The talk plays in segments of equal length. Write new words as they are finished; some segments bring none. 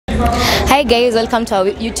Hi guys, welcome to our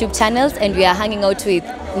YouTube channels, and we are hanging out with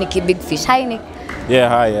Nicki Bigfish. Hi Nick. Yeah,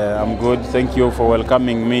 hi, I'm good. Thank you for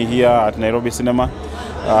welcoming me here at Nairobi Cinema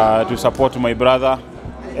to support my brother,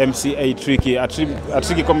 MCA Tricky. A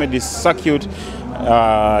Tricky comedy circuit,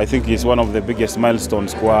 I think is one of the biggest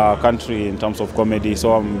milestones for our country in terms of comedy,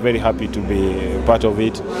 so I'm very happy to be part of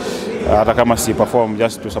it. Hata kama si perform,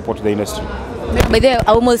 just to support the industry. But I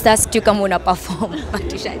almost asked you kama una perform.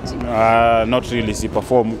 Not really si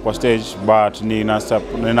perform kwa stage, but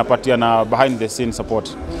ninapatia na behind the scene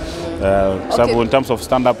support. So in terms of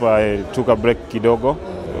stand up, I took a break kidogo,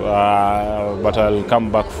 but I'll come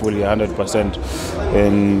back fully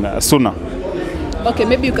 100% sooner. Okay,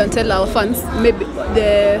 maybe you can tell our fans maybe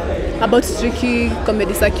about Tricky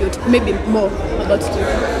comedy circuit, maybe more about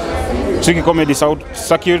Tricky comedy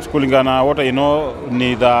circuit, kulingana what I know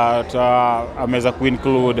ni that ameweza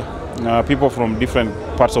include people from different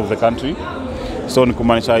parts of the country. So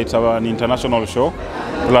nikumanisha it's an international show.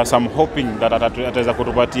 Plus I'm hoping that ataweza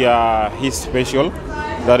kutupatia his special,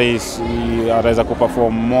 that is ataweza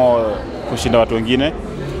kuperform more kushinda watu wengine.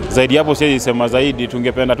 Zaidi hapo siwezi sema zaidi,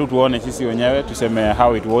 tungependa tu tuone sisi wenyewe tuseme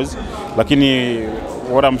how it was, lakini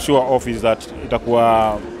what I'm sure of is that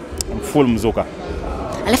itakuwa full mzuka.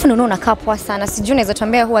 Alafu unakaa poa sana. Sijui unaweza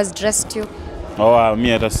tuambia who has dressed you? Mimi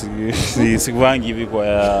hata sikuangi hivi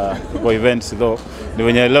kwa events though. Ni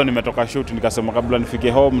wenye leo nimetoka shoot nikasema kabla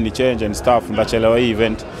nifike home ni change and stuff, ndachelewa hii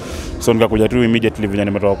event. So nikakuja tu immediately venye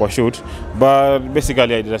nimetoka kwa shoot. But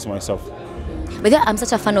basically I dress myself. But yeah, I'm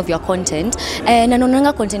such a fan of your content. Na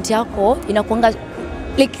naonanga content yako inakuanga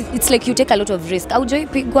like it's like you take a lot of risk.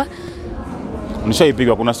 Haujaipigwa?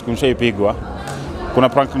 Nishaipigwa, kuna siku nishaipigwa. Kuna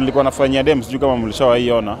prank nilikuwa nafanyia dem, sijui kama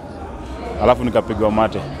mlishawaiona. Alafu nikapigwa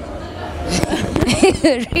mate.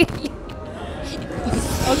 Really?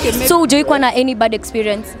 Okay, so hujai kuwa na any bad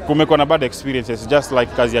experience? Kumekuwa na bad experiences, just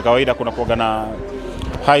like kazi ya kawaida, kuna kuwa na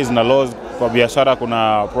highs na lows. Kwa biashara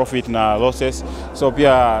kuna profit na losses, so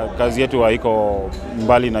pia kazi yetu haiko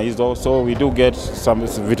mbali na hizo, so we do get some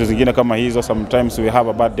vitu zingine kama hizo. Sometimes we have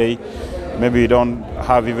a bad day, maybe we don't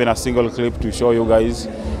have even a single clip to show you guys,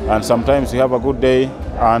 and sometimes we have a good day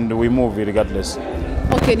and we move regardless.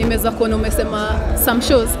 Okay, nimeweza kuona umesema some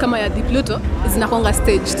shows kama ya Pluto zinakuanga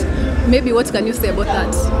staged. Maybe what can you say about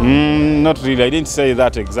that? Not really, I didn't say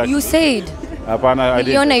that exactly. You said? Apana, I didn't.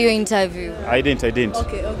 Niliona your interview. I didn't.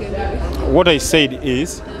 Okay. What I said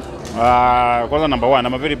is, kwanza number one,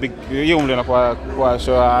 I'm a very big, hiyo mliona kwa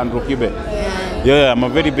show Andrew Kibe. Yeah, I'm a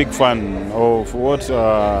very big fan of what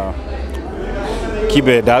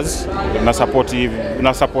Kibe does.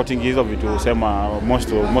 Na supporting hizo vitu sema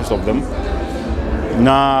most of them.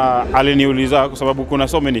 Na aliniuliza kwa sababu kuna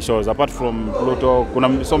so many shows apart from Pluto,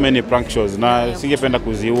 kuna so many prank shows na singependa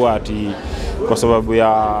kuziua ati kwa sababu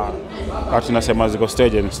ya ati nasema ziko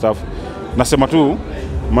stage and stuff. Nasema tu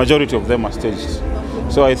majority of them are staged.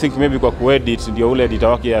 So I think maybe kwa kuedit ndio ule editor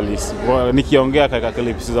wake nikiongea katika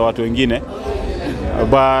clips za watu wengine,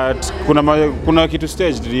 but kuna kitu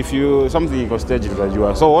staged. If you something iko staged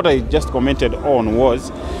utajua. So what I just commented on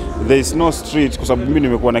was there is no street, kwa sababu mimi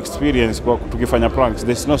nimekuwa na experience kwa tukifanya pranks,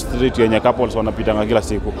 there is no street yenye couples wanapitanga kila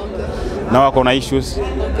siku na wako na issues.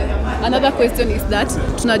 Okay. Another question is that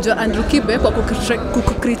tunajua Andrew Kibe kwa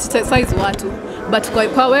criticize watu, but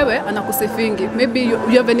kwa wewe anakusifingi. Maybe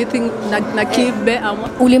you have anything na Kibe ama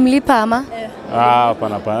ulimlipa ama?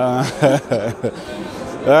 Hapana.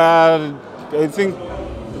 I think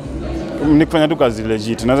nikifanya tu kazi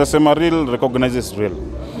legit, naweza sema real recognizes real.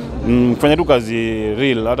 Kufanya tu kazi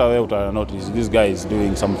real, hata wewe uta notice this guy is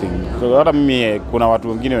doing something. Hata mimi kuna watu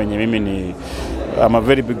wengine wenye mimi ni I'm a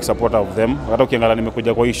very big supporter of them. Hata ukiangalia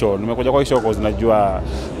nimekuja kwa hii show kwa najua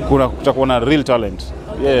kutakuwa na real talent.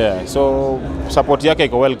 Yeah, so support yake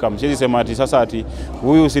iko welcome. Siwezi sema ati sasa ati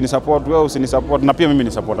huyu usinisupport, wewe usinisupport, na pia mimi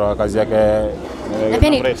ni supporter wa kazi yake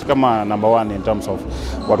kama number one in terms of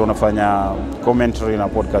watu wanafanya commentary na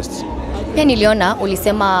podcast. Pia niliona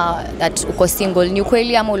ulisema that uko single. Ni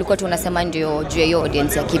ukweli ama ulikuwa tu unasema ndio juu ya hiyo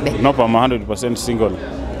audience ya Kibe? No, I'm 100% single.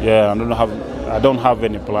 Yeah, I don't have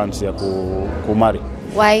any plans ya kumari.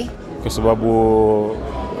 Why? Kwa sababu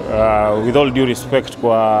with all due respect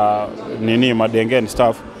kwa madenge and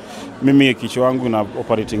stuff, mimi kichwa wangu na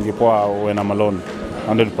operating poa when I'm alone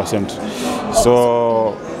 100%.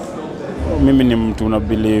 So mimi ni mtu na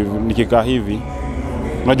believe nikikaa hivi.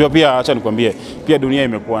 Unajua pia acha nikwambie, pia dunia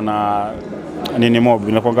imekuwa na mob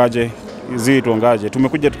inakuangaje tuangaje.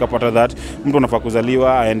 Tumekuja tukapata that mtu anafaa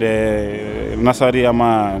kuzaliwa aende nursery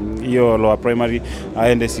ama hiyo lower primary,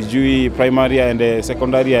 aende sijui primary, aende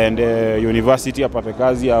secondary, aende university, apate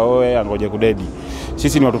kazi, aoe, angoje kudedi.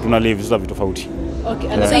 Sisi ni watu tuna live za vitu tofauti.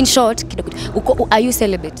 Okay, So in short, are you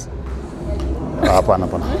celibate? Hapana.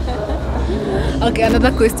 Okay,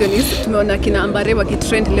 another question is tumeona kina Ambare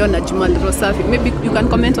wakitrend leo na Jumal Rosafi. Maybe you can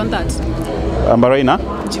comment on that. Ambare na?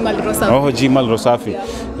 Jumal Rosafi. Oh, Jumal Rosafi.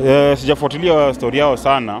 Sijafuatilia story yao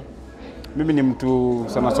sana. Mimi ni mtu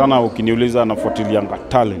sana ukiniuliza nafuatilianga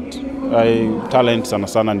talent. Talent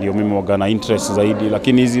sana ndio mimi waga na interest zaidi,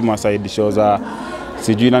 lakini hizi side shows za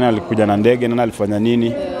sijui nani alikuja na ndege, nani alifanya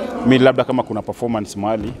nini. Mimi labda kama kuna performance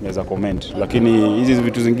mahali naweza comment, lakini hizi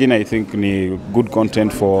vitu zingine I think ni good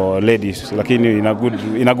content for ladies, lakini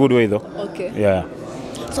in a good way though. Okay. Yeah.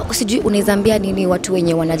 So sijui unaweza ambia nini watu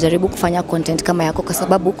wenye wanajaribu kufanya content kama yako, kwa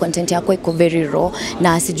sababu content yako iko very raw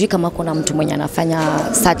na sijui kama kuna mtu mwenye anafanya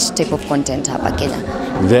such type of content hapa Kenya.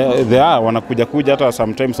 They are wanakuja hata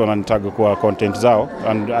sometimes wananitag kwa content zao,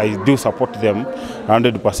 and I do support them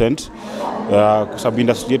 100%. Kwa sababu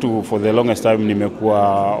industry yetu for the longest time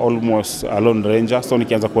nimekuwa almost a lone ranger, so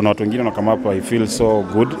nikianza kuona watu wengine na kama hapa I feel so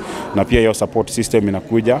good, na pia hiyo support system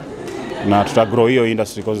inakuja na tutagrow hiyo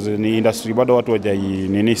industry because ni industry bado watu wajai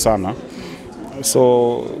nini sana.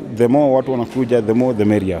 So the more watu wanakuja, the more the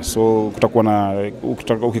merrier. So kutakuwa na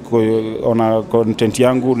ukikuona content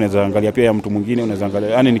yangu unaweza angalia pia ya mtu mwingine, unaweza angalia,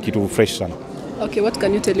 yani ni kitu fresh sana. Okay, what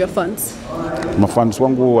can you tell your fans? Mafans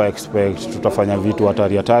wangu I expect tutafanya vitu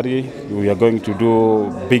hatari. We are going to do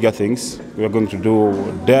bigger things. We are going to do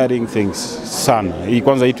daring things sana. Hii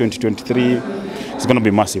kwanza hii 2023 is going to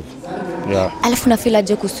be massive. Yeah. Alafu na feel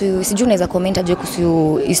aje kuhusu, sijui unaweza comment aje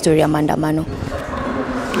kuhusu historia maandamano?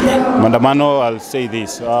 Maandamano, I'll say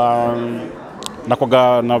this.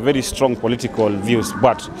 Nakuwa na very strong political views,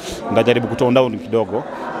 but ndajaribu kutoa down kidogo.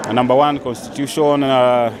 Number one, constitution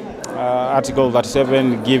article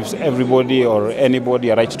 37 gives everybody or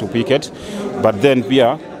anybody a right to picket, but then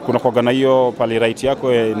pia kuna kwa na hiyo pale right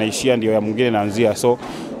yako inaishia ndio ya mwingine inaanzia. So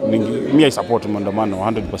mimi I support maandamano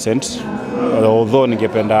 100%, although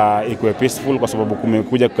ningependa ikuwe peaceful kwa sababu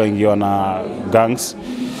kumekuja kuingiwa na gangs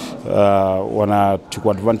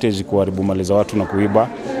wanachukua advantage kuharibu mali za watu na kuiba.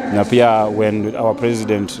 Na pia when our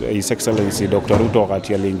president, His Excellency Dr. Ruto,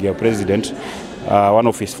 wakati aliingia president, one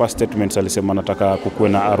of his first statements alisema nataka kukuwe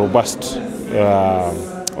na a robust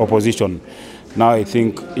opposition. Now I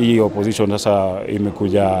think hii opposition sasa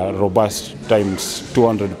imekuja robust times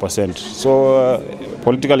 200%. So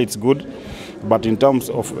politically it's good, but in terms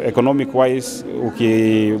of economic wise,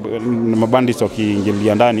 mabandits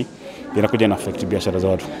wakiingilia ndani inakuja na affect biashara za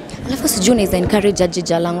watu. Alafu sijui unaweza encourage Jaji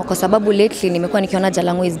Jalango, kwa sababu lately nimekuwa nikiona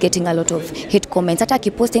Jalango is getting a lot of hate comments. Hata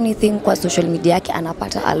akipost anything kwa social media yake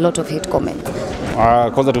anapata a lot of hate comments.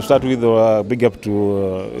 Kwanza to start with, big up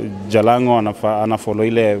to Jalango, anafollow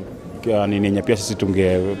ile nini pia sisi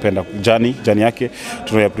tungependa jani yake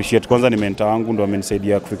tuna appreciate. Kwanza ni mentor wangu, ndo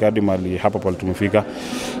amenisaidia kufika hadi mahali hapa pale tumefika.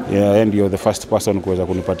 And you're the first person kuweza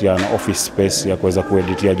kunipatia an office space ya kuweza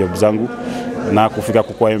kueditia job zangu, na kufika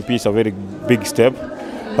kwa MP is a very big step.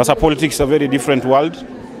 Sasa politics is a very different world.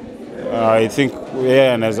 I think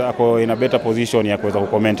anaweza ako in a better position ya kuweza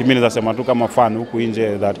kucomment. Mimi naweza sema tu kama fan huku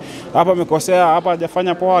nje that hapa amekosea, hapa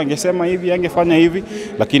hajafanya poa, angesema hivi, angefanya hivi,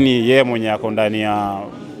 lakini yeye mwenye ako ndani ya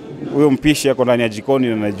huyo mpishi yako ndani ya jikoni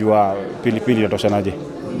na najua pilipili inatoshanaje.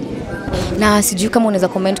 Na sijui kama unaweza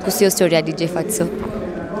comment kuhusu story ya DJ Fatso.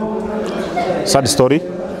 Sad story,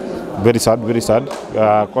 very sad.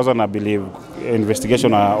 Kwanza na believe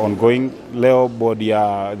investigation are ongoing. Leo body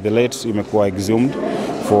ya the late imekuwa exhumed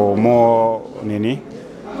for more nini.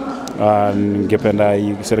 Ningependa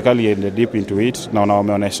serikali iende deep into it, na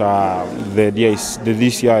wameonyesha the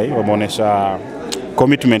DCI wameonyesha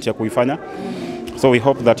commitment ya kuifanya. So we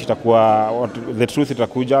hope that itakuwa the truth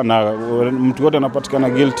itakuja, na mtu yote anapatikana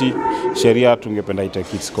guilty, sheria tungependa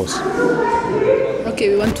itake its course. Okay,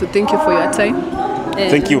 we want to thank you for your time.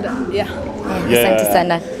 Thank you. Asante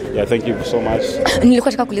sana. Yeah, thank you so much.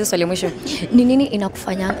 Nilikuwa nataka kuuliza swali mwisho. Ni nini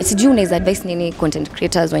inakufanya, sijui unaweza advice nini content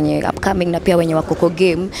creators wenye upcoming na pia wenye wako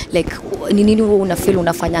game, like ni nini una feel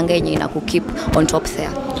unafanyanga yenye inakukeep on top there?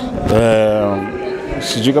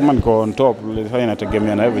 Sijui kama niko on top,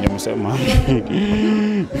 inategemea na venye umesema.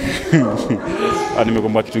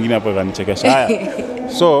 Nimekumbuka kitu kingine hapo kanichekesha. Haya.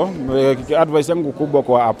 So, advice yangu kubwa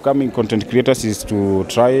kwa upcoming content creators is to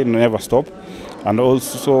try, never stop, and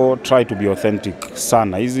also try to be authentic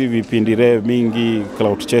sana. Hizi vipindire mingi,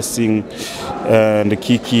 cloud chasing and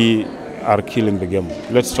kiki are killing the game.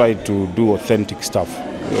 Let's try to do authentic stuff.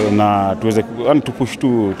 Na tuweze to push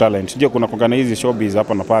to talent. Ndio kuna kongana hizi showbiz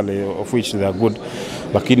hapa na pale, of which they are good,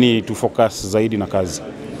 lakini to focus zaidi na kazi.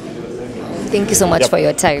 Thank you so much for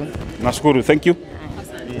your time. Nashukuru, thank you.